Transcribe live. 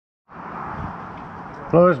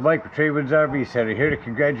Hello, it's Mike with TradeWinds RV Center, here to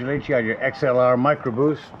congratulate you on your XLR Micro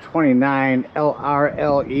Boost 29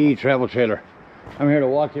 LRLE travel trailer. I'm here to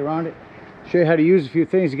walk you around it, show you how to use a few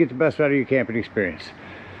things to get the best out of your camping experience.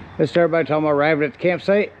 Let's start by talking about arriving at the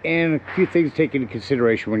campsite and a few things to take into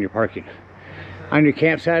consideration when you're parking. On your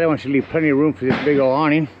campsite, I want you to leave plenty of room for this big old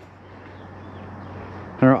awning.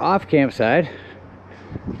 On our off campsite,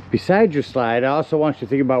 besides your slide, I also want you to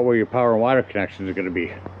think about where your power and water connections are going to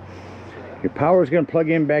be. Your power is going to plug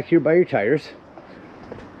in back here by your tires,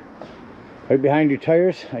 right behind your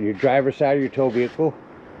tires on your driver's side of your tow vehicle,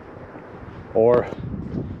 or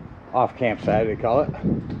off campsite they call it.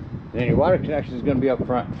 And then your water connection is going to be up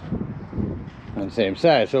front on the same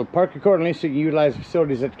side. So park accordingly so you can utilize the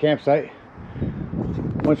facilities at the campsite.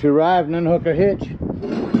 Once we arrive and unhook our hitch,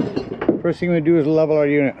 first thing we do is level our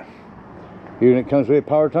unit. The unit comes with a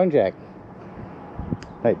power tongue jack.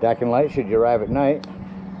 Night docking light should you arrive at night.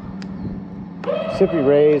 Simply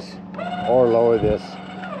raise or lower this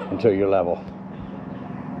until you're level.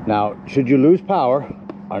 Now, should you lose power,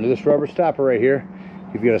 under this rubber stopper right here,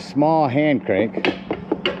 you've got a small hand crank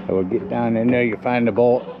that will get down in there. You find the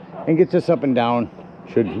bolt and get this up and down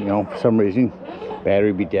should, for some reason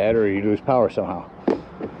battery be dead or you lose power somehow.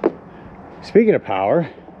 Speaking of power,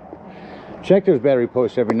 check those battery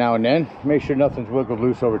posts every now and then. Make sure nothing's wiggled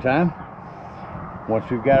loose over time. Once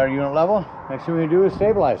we've got our unit level, next thing we do is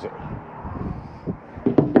stabilize it.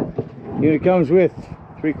 Unit comes with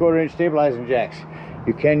 3/4 inch stabilizing jacks.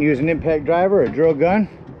 You can use an impact driver or a drill gun.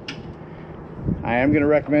 I am going to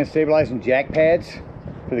recommend stabilizing jack pads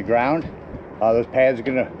for the ground. Those pads are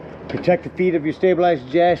going to protect the feet of your stabilizing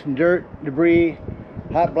jacks from dirt, debris,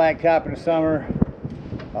 hot blacktop in the summer.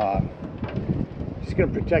 Just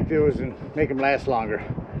going to protect those and make them last longer.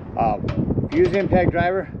 If you use an impact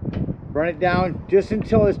driver, run it down just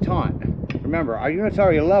until it's taut. Remember, our unit's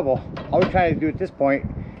already level. All we're trying to do at this point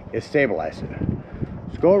is stabilize it.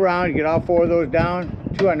 Just go around, get all 4 of those down,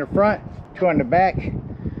 2 on the front, 2 on the back.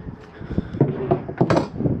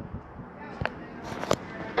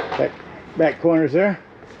 Back corners there.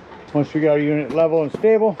 Once we got our unit level and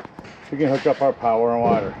stable, we can hook up our power and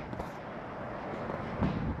water.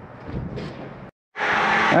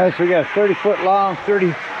 Alright, so we got a 30-foot long,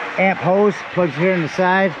 30 amp hose, plugs here on the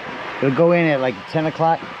side. It'll go in at like 10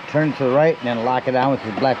 o'clock, turn to the right, and then lock it down with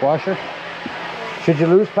the black washer. Should you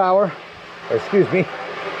lose power, or excuse me,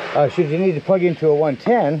 should you need to plug into a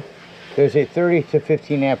 110, there's a 30 to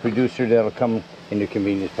 15 amp reducer that'll come in the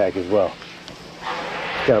convenience pack as well.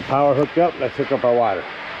 Got our power hooked up, let's hook up our water.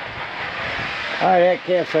 Alright, at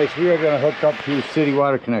campsites we are going to hook up to city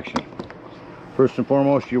water connection. First and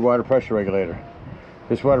foremost, your water pressure regulator.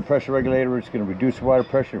 This water pressure regulator is going to reduce the water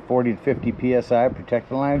pressure to 40 to 50 psi, protect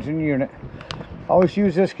the lines in the unit. Always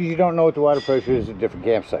use this because you don't know what the water pressure is at different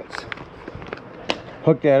campsites.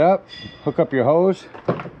 Hook that up, hook up your hose,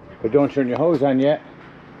 but don't turn your hose on yet.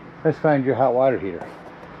 Let's find your hot water heater.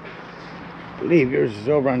 I believe yours is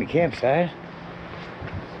over on the campsite.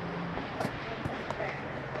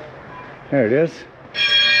 There it is.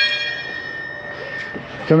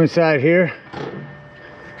 Come inside here.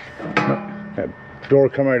 That door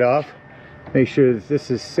come right off. Make sure that this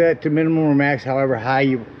is set to minimum or max, however hot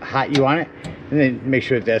you want it, and then make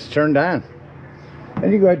sure that that's turned on.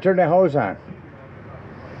 Then you go ahead and turn that hose on.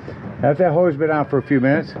 After that hose has been on for a few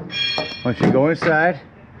minutes, once you go inside,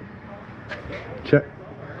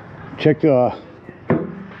 check your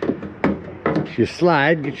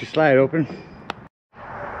slide, get your slide open.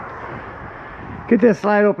 Get that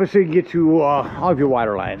slide open so you can get to all of your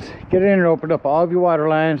water lines. Get in and open up all of your water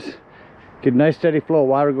lines. Get a nice steady flow of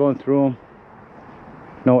water going through them.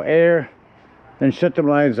 No air. Then shut them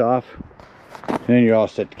lines off. And then you're all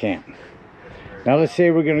set to camp. Now let's say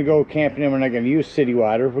we're going to go camping and we're not going to use city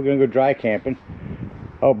water. We're going to go dry camping.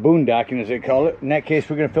 Oh, boondocking as they call it. In that case,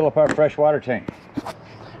 we're going to fill up our fresh water tank.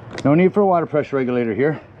 No need for a water pressure regulator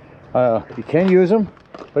here. You can use them,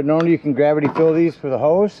 but normally you can gravity fill these with a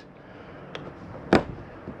hose.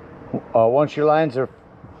 Once your lines are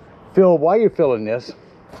filled while you're filling this,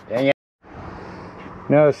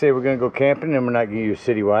 now let's say we're going to go camping and we're not going to use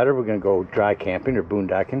city water. We're going to go dry camping or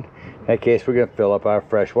boondocking. In that case, we're going to fill up our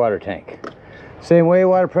fresh water tank. Same way,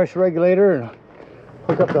 water pressure regulator, and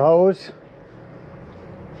hook up the hose.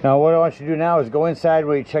 Now what I want you to do now is go inside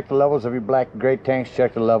where you check the levels of your black and gray tanks,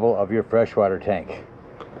 check the level of your freshwater tank.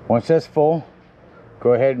 Once that's full,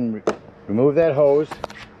 go ahead and remove that hose,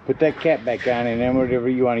 put that cap back on, and then whenever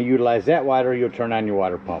you want to utilize that water, you'll turn on your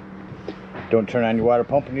water pump. Don't turn on your water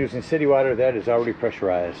pump and using city water, that is already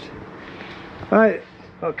pressurized. Alright,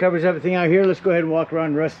 well, it covers everything out here. Let's go ahead and walk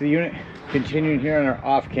around the rest of the unit, continuing here on our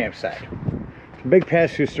off campsite. Big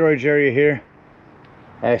pass-through storage area here.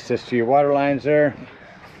 Access to your water lines there.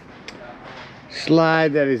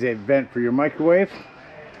 Slide, that is a vent for your microwave.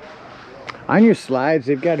 On your slides,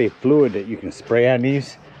 they've got a fluid that you can spray on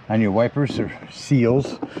these, on your wipers or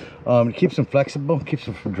seals. It keeps them flexible, keeps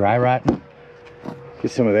them from dry rotting.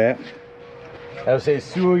 Get some of that. I would say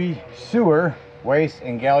sewer, waste,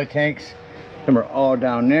 and galley tanks. Them are all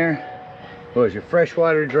down there. There's your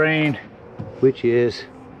freshwater drain, which is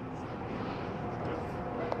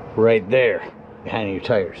right there behind your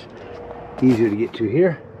tires. Easier to get to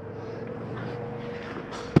here.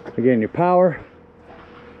 Again, your power.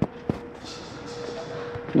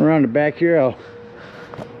 Come around the back here, I'll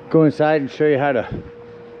go inside and show you how to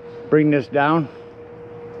bring this down.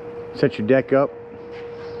 Set your deck up.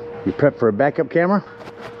 You prep for a backup camera.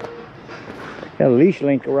 Got a leash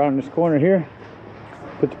link around this corner here.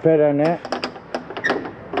 Put the pet on that.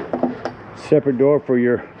 Separate door for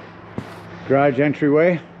your garage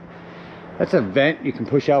entryway. That's a vent you can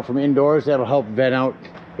push out from indoors. That'll help vent out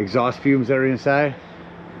exhaust fumes that are inside.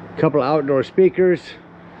 A couple of outdoor speakers.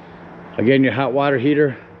 Again, your hot water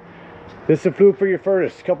heater. This is a flue for your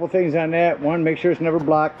furnace. A couple things on that. One, make sure it's never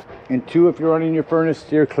blocked. And two, if you're running your furnace,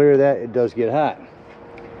 steer clear of that. It does get hot.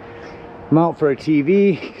 Mount for a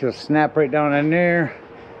TV. It'll snap right down on there.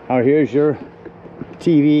 Out here's your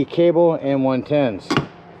TV cable and 110s.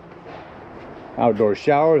 Outdoor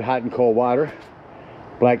shower, hot and cold water.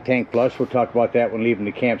 Black tank flush. We'll talk about that when leaving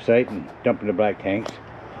the campsite and dumping the black tanks.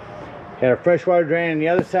 Got a freshwater drain on the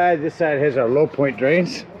other side. This side has our low point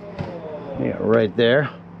drains. Yeah, right there.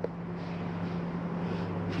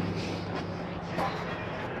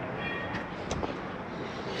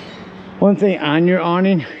 One thing on your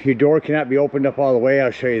awning, your door cannot be opened up all the way.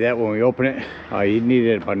 I'll show you that when we open it. You need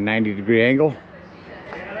it at about a 90-degree angle.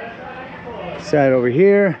 Side over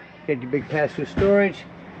here, get your big pass-through storage.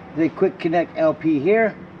 The quick connect LP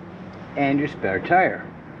here, and your spare tire.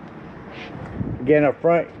 Again, up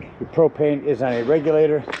front, your propane is on a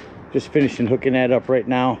regulator. Just finishing hooking that up right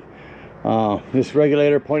now. This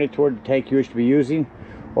regulator pointed toward the tank you wish to be using,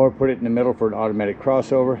 or put it in the middle for an automatic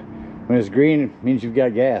crossover. When it's green, it means you've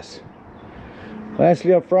got gas.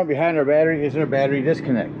 Lastly, up front behind our battery is our battery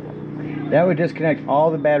disconnect. That would disconnect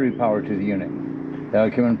all the battery power to the unit. That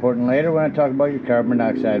will come important later when I talk about your carbon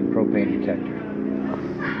monoxide and propane detector.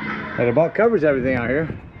 That about covers everything out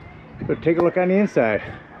here. Let's go take a look on the inside.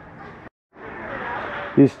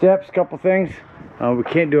 These steps, couple things. We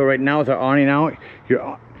can't do it right now with our awning out.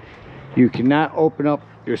 You cannot open up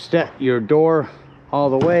your door all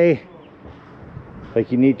the way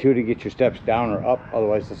like you need to get your steps down or up,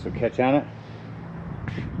 otherwise this will catch on it.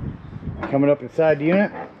 Coming up inside the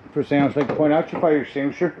unit, first thing I would like to point out, your fire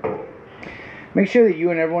extinguisher. Make sure that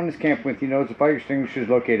you and everyone that's camping with you knows the fire extinguisher is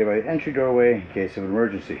located by the entry doorway in case of an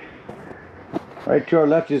emergency. Right to our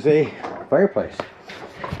left is a fireplace.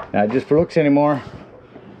 Not just for looks anymore.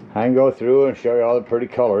 I can go through and show you all the pretty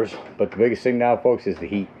colors, but the biggest thing now, folks, is the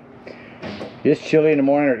heat. Just chilly in the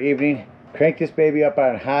morning or evening, crank this baby up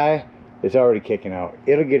on high. It's already kicking out.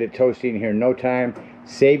 It'll get it toasty in here in no time.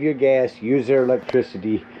 Save your gas, use their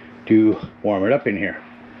electricity to warm it up in here.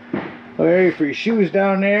 Area for your shoes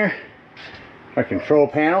down there. Our control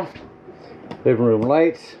panel, living room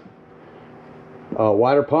lights,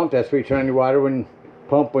 water pump. That's where you turn on your water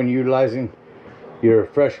pump when you're utilizing your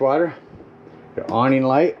fresh water. Your awning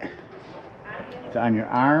light. It's on your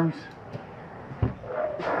arms.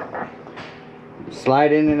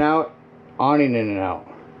 Slide in and out. Awning in and out.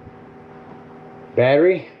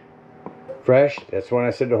 Battery, fresh. That's when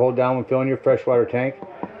I said to hold down when filling your freshwater tank.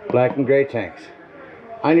 Black and gray tanks.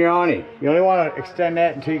 On your awning, you only want to extend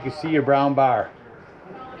that until you can see your brown bar.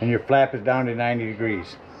 And your flap is down to 90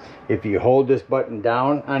 degrees. If you hold this button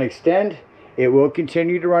down on extend, it will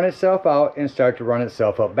continue to run itself out and start to run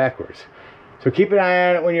itself up backwards. So keep an eye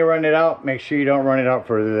on it when you run it out. Make sure you don't run it out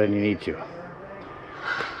further than you need to.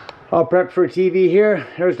 All prepped for a TV here.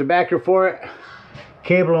 There's the backer for it.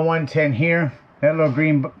 Cable and 110 here. That little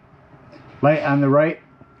green light on the right,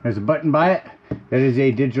 there's a button by it. That is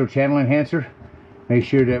a digital channel enhancer. Make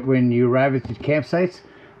sure that when you arrive at the campsites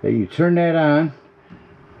that you turn that on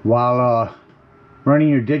while running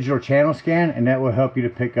your digital channel scan, and that will help you to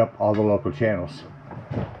pick up all the local channels.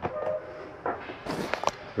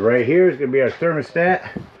 Right here is going to be our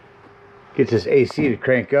thermostat. Gets this AC to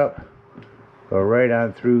crank up. Go right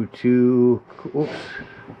on through to, oops,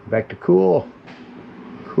 back to cool.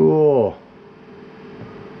 Cool.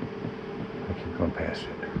 I keep going past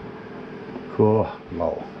it. Cool,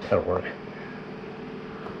 low. That'll work.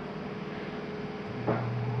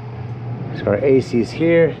 So our AC is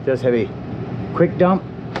here. It does have a quick dump.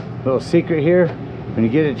 Little secret here. When you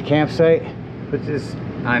get at the campsite, put this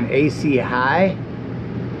on AC high.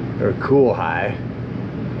 or cool high,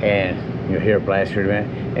 and you'll hear a blast here in a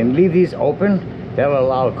minute. And leave these open. That'll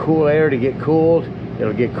allow cool air to get cooled.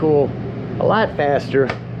 It'll get cool a lot faster.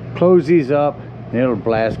 Close these up, and it'll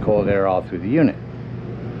blast cold air all through the unit.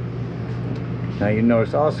 Now you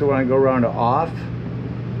notice also when I go around to off,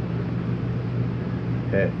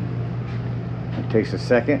 that it takes a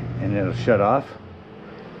second and it'll shut off.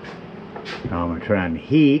 Now I'm going to turn on the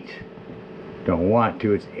heat. Don't want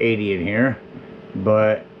to, it's 80 in here,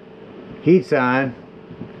 but heat's on.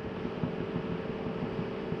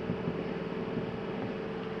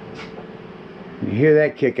 You hear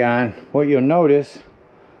that kick on. What you'll notice,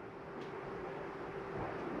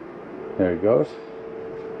 there it goes.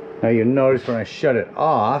 Now you'll notice when I shut it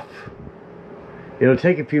off, it'll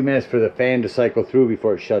take a few minutes for the fan to cycle through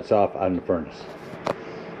before it shuts off on the furnace.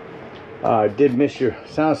 Did miss your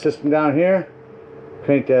sound system down here.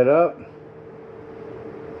 Crank that up.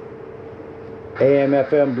 AM,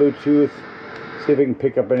 FM, Bluetooth. See if we can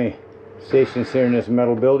pick up any stations here in this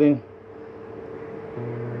metal building.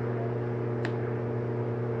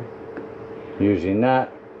 Usually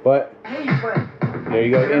not, but there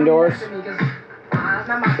you go, indoors.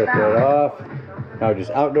 Shut that off. Now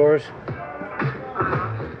just outdoors.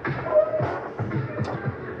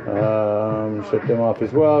 Shut them off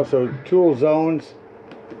as well. So tool zones,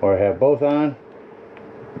 or have both on.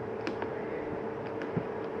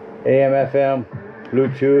 AM, FM,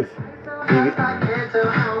 Bluetooth,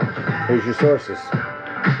 TV. Here's your sources.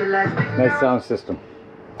 Nice sound system.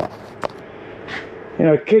 You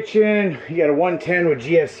know, kitchen, you got a 110 with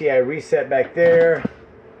GFCI reset back there.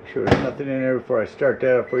 Sure there's nothing in there before I start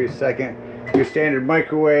that up for you a second. Your standard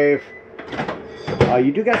microwave.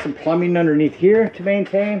 You do got some plumbing underneath here to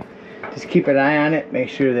maintain. Just keep an eye on it. Make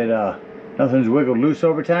sure that nothing's wiggled loose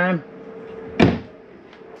over time.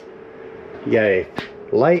 You got a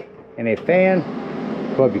light and a fan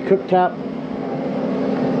above your cooktop.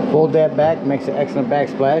 Fold that back, makes an excellent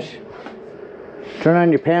backsplash. Turn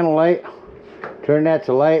on your panel light. Turn that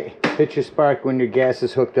to light. Hit your spark when your gas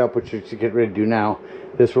is hooked up, which you should get ready to do now.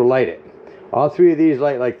 This will light it. All three of these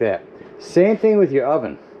light like that. Same thing with your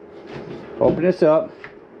oven. Open this up.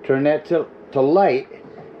 Turn that to light.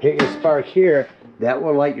 Hit your spark here. That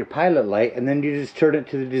will light your pilot light, and then you just turn it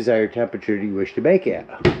to the desired temperature you wish to bake at.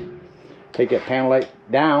 Take that panel light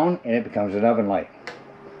down, and it becomes an oven light.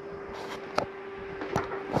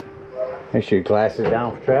 Make sure your glass is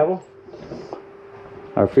down for travel.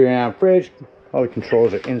 Our Freon fridge. All the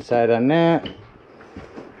controls are inside on that.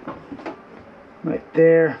 Right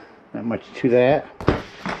there. Not much to that.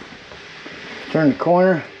 Turn the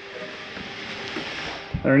corner.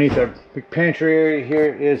 Underneath our big pantry area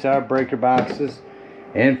here is our breaker boxes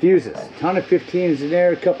and fuses. A ton of 15s in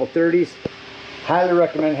there, a couple 30s. Highly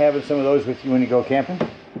recommend having some of those with you when you go camping.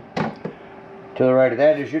 To the right of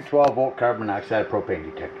that is your 12-volt carbon monoxide propane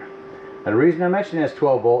detector. Now the reason I mention that's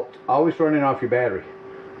 12 volt, always running off your battery.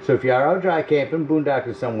 So if you are out dry camping,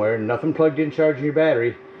 boondocking somewhere, nothing plugged in charging your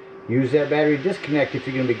battery, use that battery disconnect if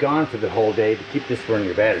you're going to be gone for the whole day to keep this running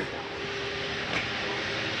your battery down.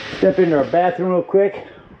 Step into our bathroom real quick.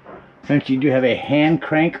 Since you do have a hand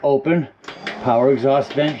crank open power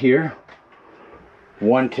exhaust vent here.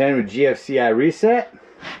 110 with GFCI reset.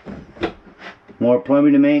 More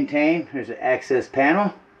plumbing to maintain. There's an access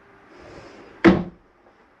panel. And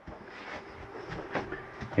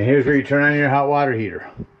here's where you turn on your hot water heater.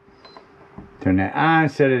 Turn that on,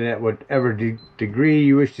 set it at whatever degree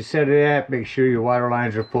you wish to set it at. Make sure your water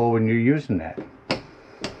lines are full when you're using that.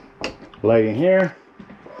 Lighting here.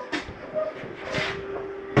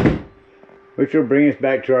 Which will bring us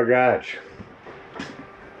back to our garage.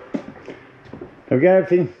 I've got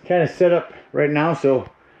everything kind of set up right now, so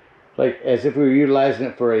like as if we were utilizing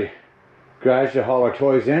it for a garage to haul our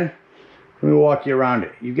toys in. Let me walk you around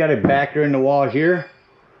it. You've got a backer in the wall here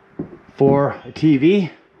for a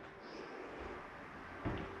TV.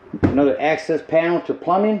 Another access panel to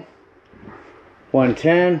plumbing.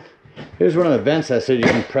 110. Here's one of the vents I said you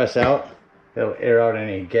can press out. That'll air out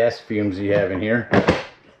any gas fumes you have in here.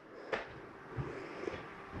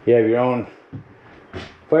 You have your own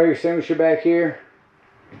fire extinguisher back here.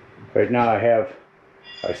 Right now I have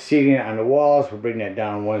our seating on the walls. We'll bring that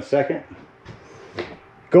down in 1 second.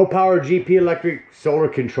 Go Power GP electric solar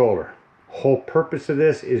controller. Whole purpose of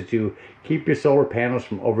this is to keep your solar panels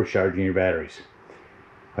from overcharging your batteries.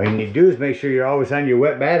 All you need to do is make sure you're always on your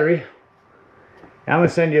wet battery. I'm going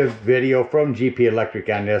to send you a video from GP Electric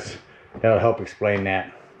on this. That'll help explain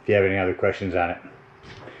that if you have any other questions on it.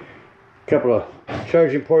 A couple of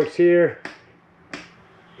charging ports here.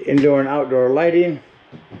 Indoor and outdoor lighting.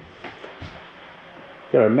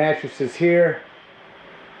 Got our mattresses here.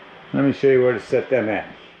 Let me show you where to set them at.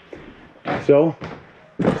 So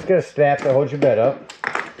just get a strap that holds your bed up.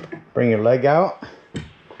 Bring your leg out.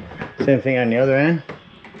 Same thing on the other end.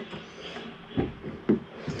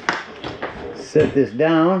 Set this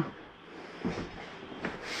down.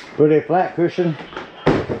 Put a flat cushion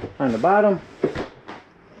on the bottom.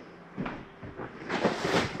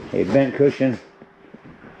 A bent cushion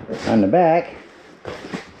on the back.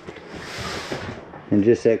 And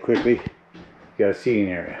just that quickly, you got a seating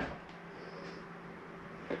area.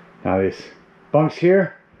 Now this bunks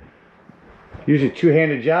here, usually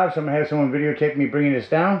two-handed job, so I'm gonna have someone videotape me bringing this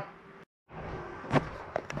down.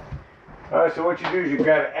 Alright, so what you do is you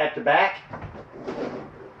grab it at the back,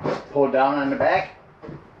 pull down on the back.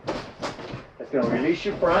 That's gonna release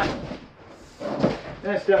your front.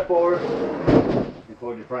 Then step forward and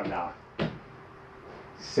pull your front down.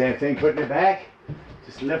 Same thing, put it back.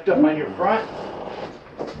 Just lift up on your front.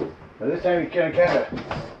 Now this time you can kind of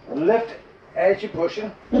lift as you're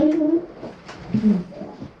pushing. And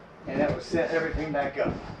that will set everything back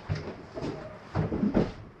up.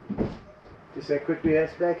 Just that quickly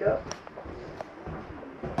that's back up.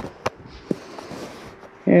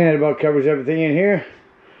 And it about covers everything in here.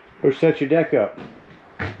 Or set your deck up.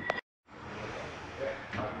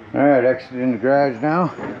 Alright, exit in the garage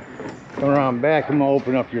now. Come around back, I'm gonna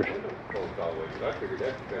open up your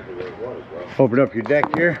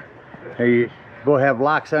deck here. Now you both have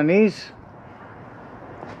locks on these.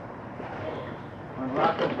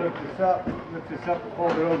 Unlock them, lift this up and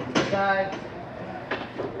fold it over to the side.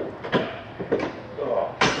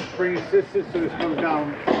 Spring assisted, so this comes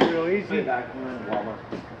down real easy.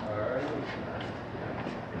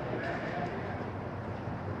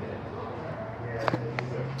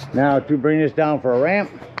 Now to bring this down for a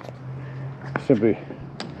ramp, simply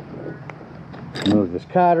remove this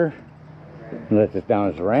cotter and let this down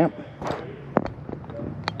as a ramp.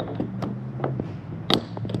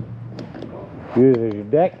 Use it as your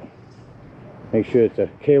deck. Make sure that the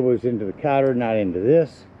cable is into the cotter, not into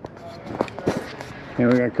this. And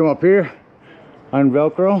we're going to come up here,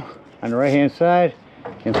 unvelcro on the right hand side,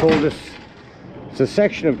 and fold this. It's a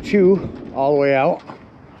section of 2 all the way out.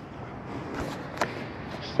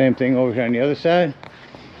 Same thing over here on the other side.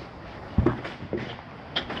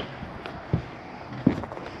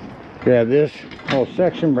 Grab this whole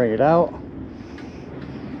section, bring it out.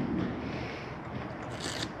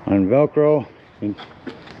 Unvelcro in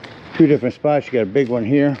 2 different spots. You got a big one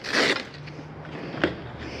here.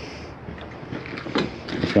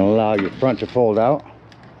 It's going to allow your front to fold out.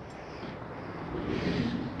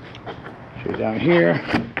 So down here,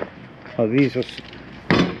 these will,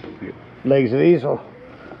 legs of these will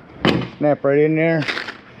snap right in there.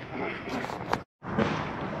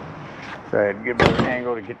 Try to give it an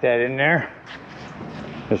angle to get that in there.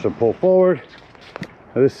 This will pull forward.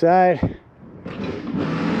 This side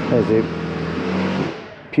has a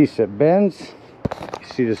piece that bends. You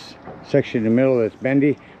see this section in the middle that's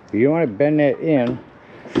bendy. If you want to bend that in,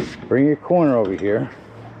 bring your corner over here.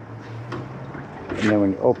 And then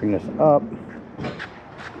when you open this up,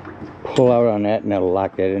 pull out on that and that'll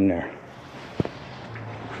lock that in there.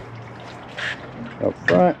 Up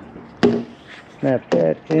front, snap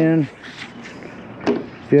that in.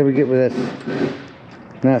 If you ever get with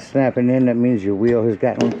this not snapping in, that means your wheel has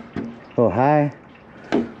gotten a little high.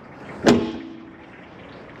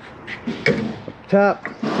 Up top,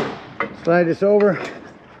 slide this over,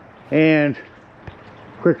 and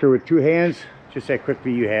quicker with 2 hands, just that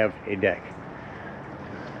quickly you have a deck.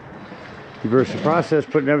 Reverse the process,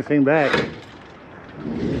 putting everything back.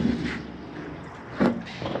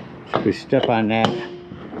 So we step on that,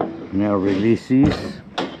 and that'll release these.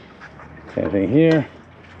 Same thing here.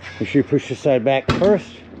 Make sure you push the side back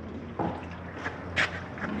first.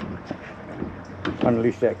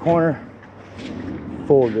 Unleash that corner.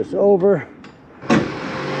 Fold this over.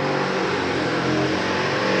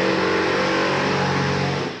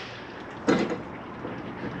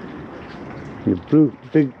 Your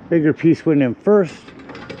bigger piece went in first.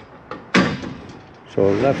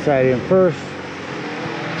 So left side in first.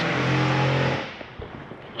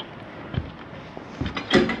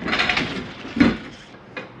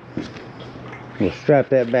 We'll strap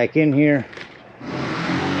that back in here.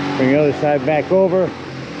 Bring the other side back over.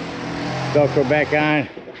 Velcro back on.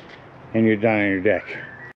 And you're done on your deck.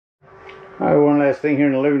 Alright, one last thing here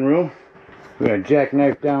in the living room. We're going to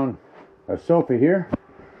jackknife down our sofa here.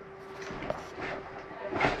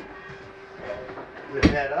 Lift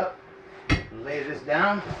that up. Lay this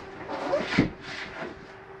down.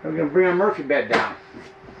 We're going to bring our Murphy bed down.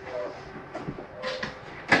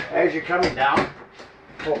 As you're coming down,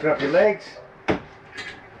 open up your legs.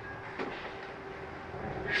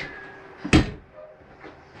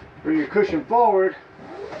 Bring your cushion forward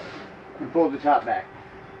and pull the top back.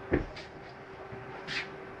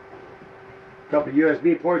 Couple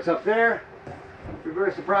USB ports up there.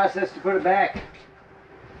 Reverse the process to put it back.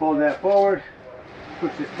 Fold that forward.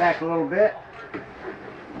 Push this back a little bit.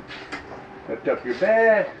 Lift up your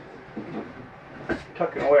bed.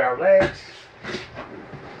 Tucking away our legs.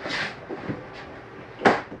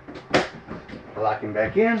 Locking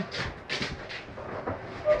back in.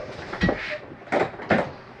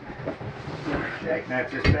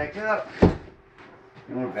 Jackknife this back up.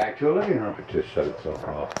 And we're back to a living room. It just shut itself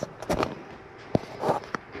off.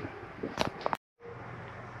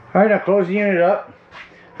 Alright, now close the unit up.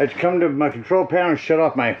 Let's come to my control panel and shut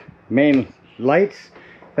off my main lights.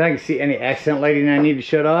 Then I can see any accent lighting I need to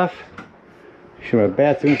shut off. Make sure my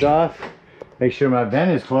bathroom's off. Make sure my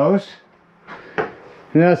vent is closed. And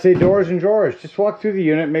then I'll say doors and drawers. Just walk through the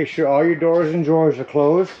unit, make sure all your doors and drawers are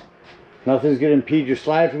closed. Nothing's going to impede your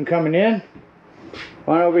slide from coming in.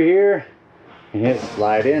 On over here and hit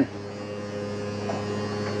slide in.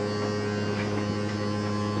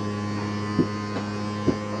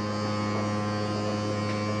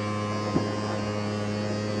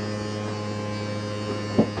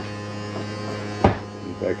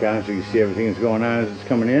 Back on so you can see everything that's going on as it's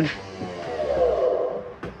coming in.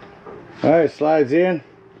 Alright, slides in.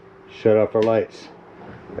 Shut off our lights.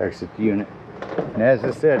 Exit the unit. And as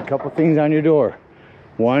I said, a couple things on your door.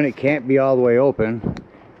 One, it can't be all the way open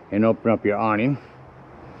and open up your awning.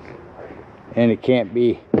 And it can't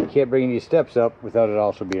be, you can't bring any steps up without it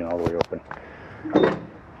also being all the way open. You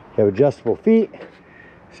have adjustable feet.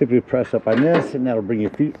 Simply press up on this and that'll bring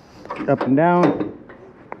your feet up and down.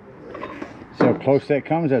 See how close that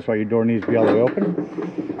comes? That's why your door needs to be all the way open.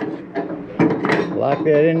 Lock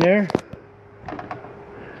that in there.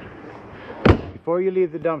 Before you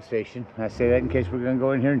leave the dump station, I say that in case we're going to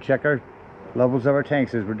go in here and check our levels of our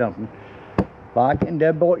tanks as we're dumping. Lock and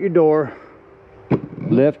deadbolt your door.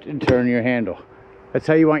 Lift and turn your handle. That's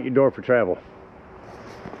how you want your door for travel.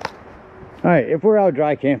 Alright, if we're out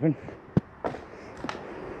dry camping, we're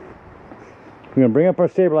going to bring up our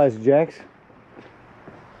stabilizer jacks.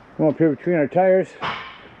 Come up here between our tires,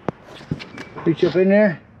 reach up in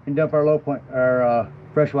there and dump our low point, our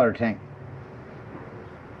freshwater tank.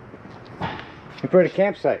 If we're at a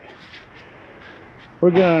campsite,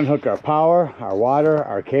 we're going to unhook our power, our water,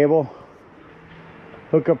 our cable,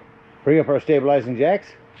 bring up our stabilizing jacks,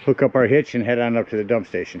 hook up our hitch and head on up to the dump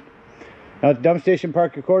station. Now at the dump station,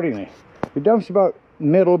 park accordingly. Your dump's about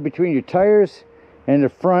middle between your tires and the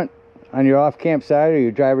front on your off camp side or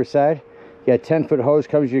your driver's side. You got a 10-foot hose,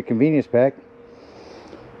 covers your convenience pack.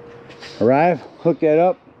 Arrive, hook that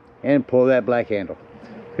up, and pull that black handle.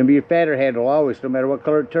 It's going to be your fatter handle always, no matter what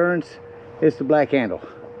color it turns, it's the black handle.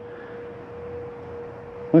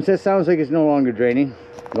 Once that sounds like it's no longer draining,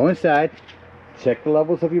 go inside, check the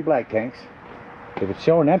levels of your black tanks. If it's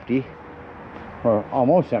showing empty, or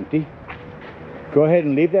almost empty, go ahead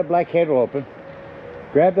and leave that black handle open.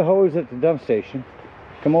 Grab the hose at the dump station,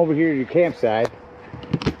 come over here to your campsite,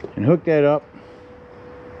 and hook that up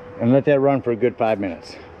and let that run for a good 5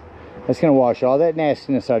 minutes. That's going to wash all that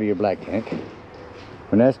nastiness out of your black tank.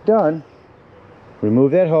 When that's done,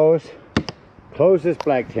 remove that hose, close this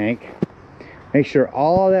black tank, make sure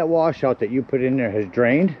all that washout that you put in there has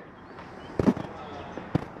drained.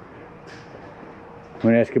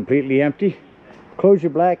 When that's completely empty, close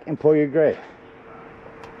your black and pull your gray.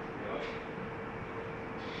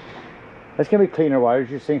 That's going to be cleaner water,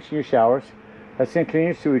 your sinks and your showers. That's going to clean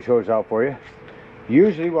your sewage hose out for you.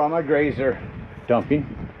 Usually while my grays are dumping,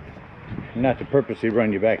 not to purposely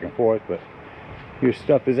run you back and forth, but your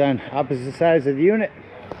stuff is on opposite sides of the unit.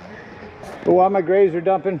 But while my grays are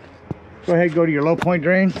dumping, go ahead and go to your low point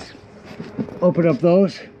drains. Open up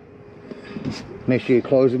those. Make sure you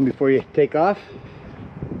close them before you take off.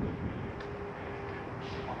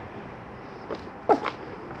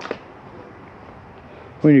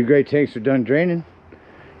 When your gray tanks are done draining,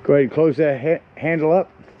 go ahead and close that handle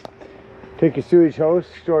up. Take your sewage hose,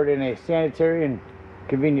 store it in a sanitary and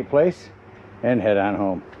convenient place, and head on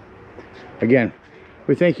home. Again,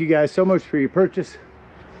 we thank you guys so much for your purchase.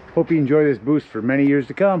 Hope you enjoy this boost for many years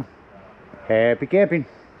to come. Happy camping.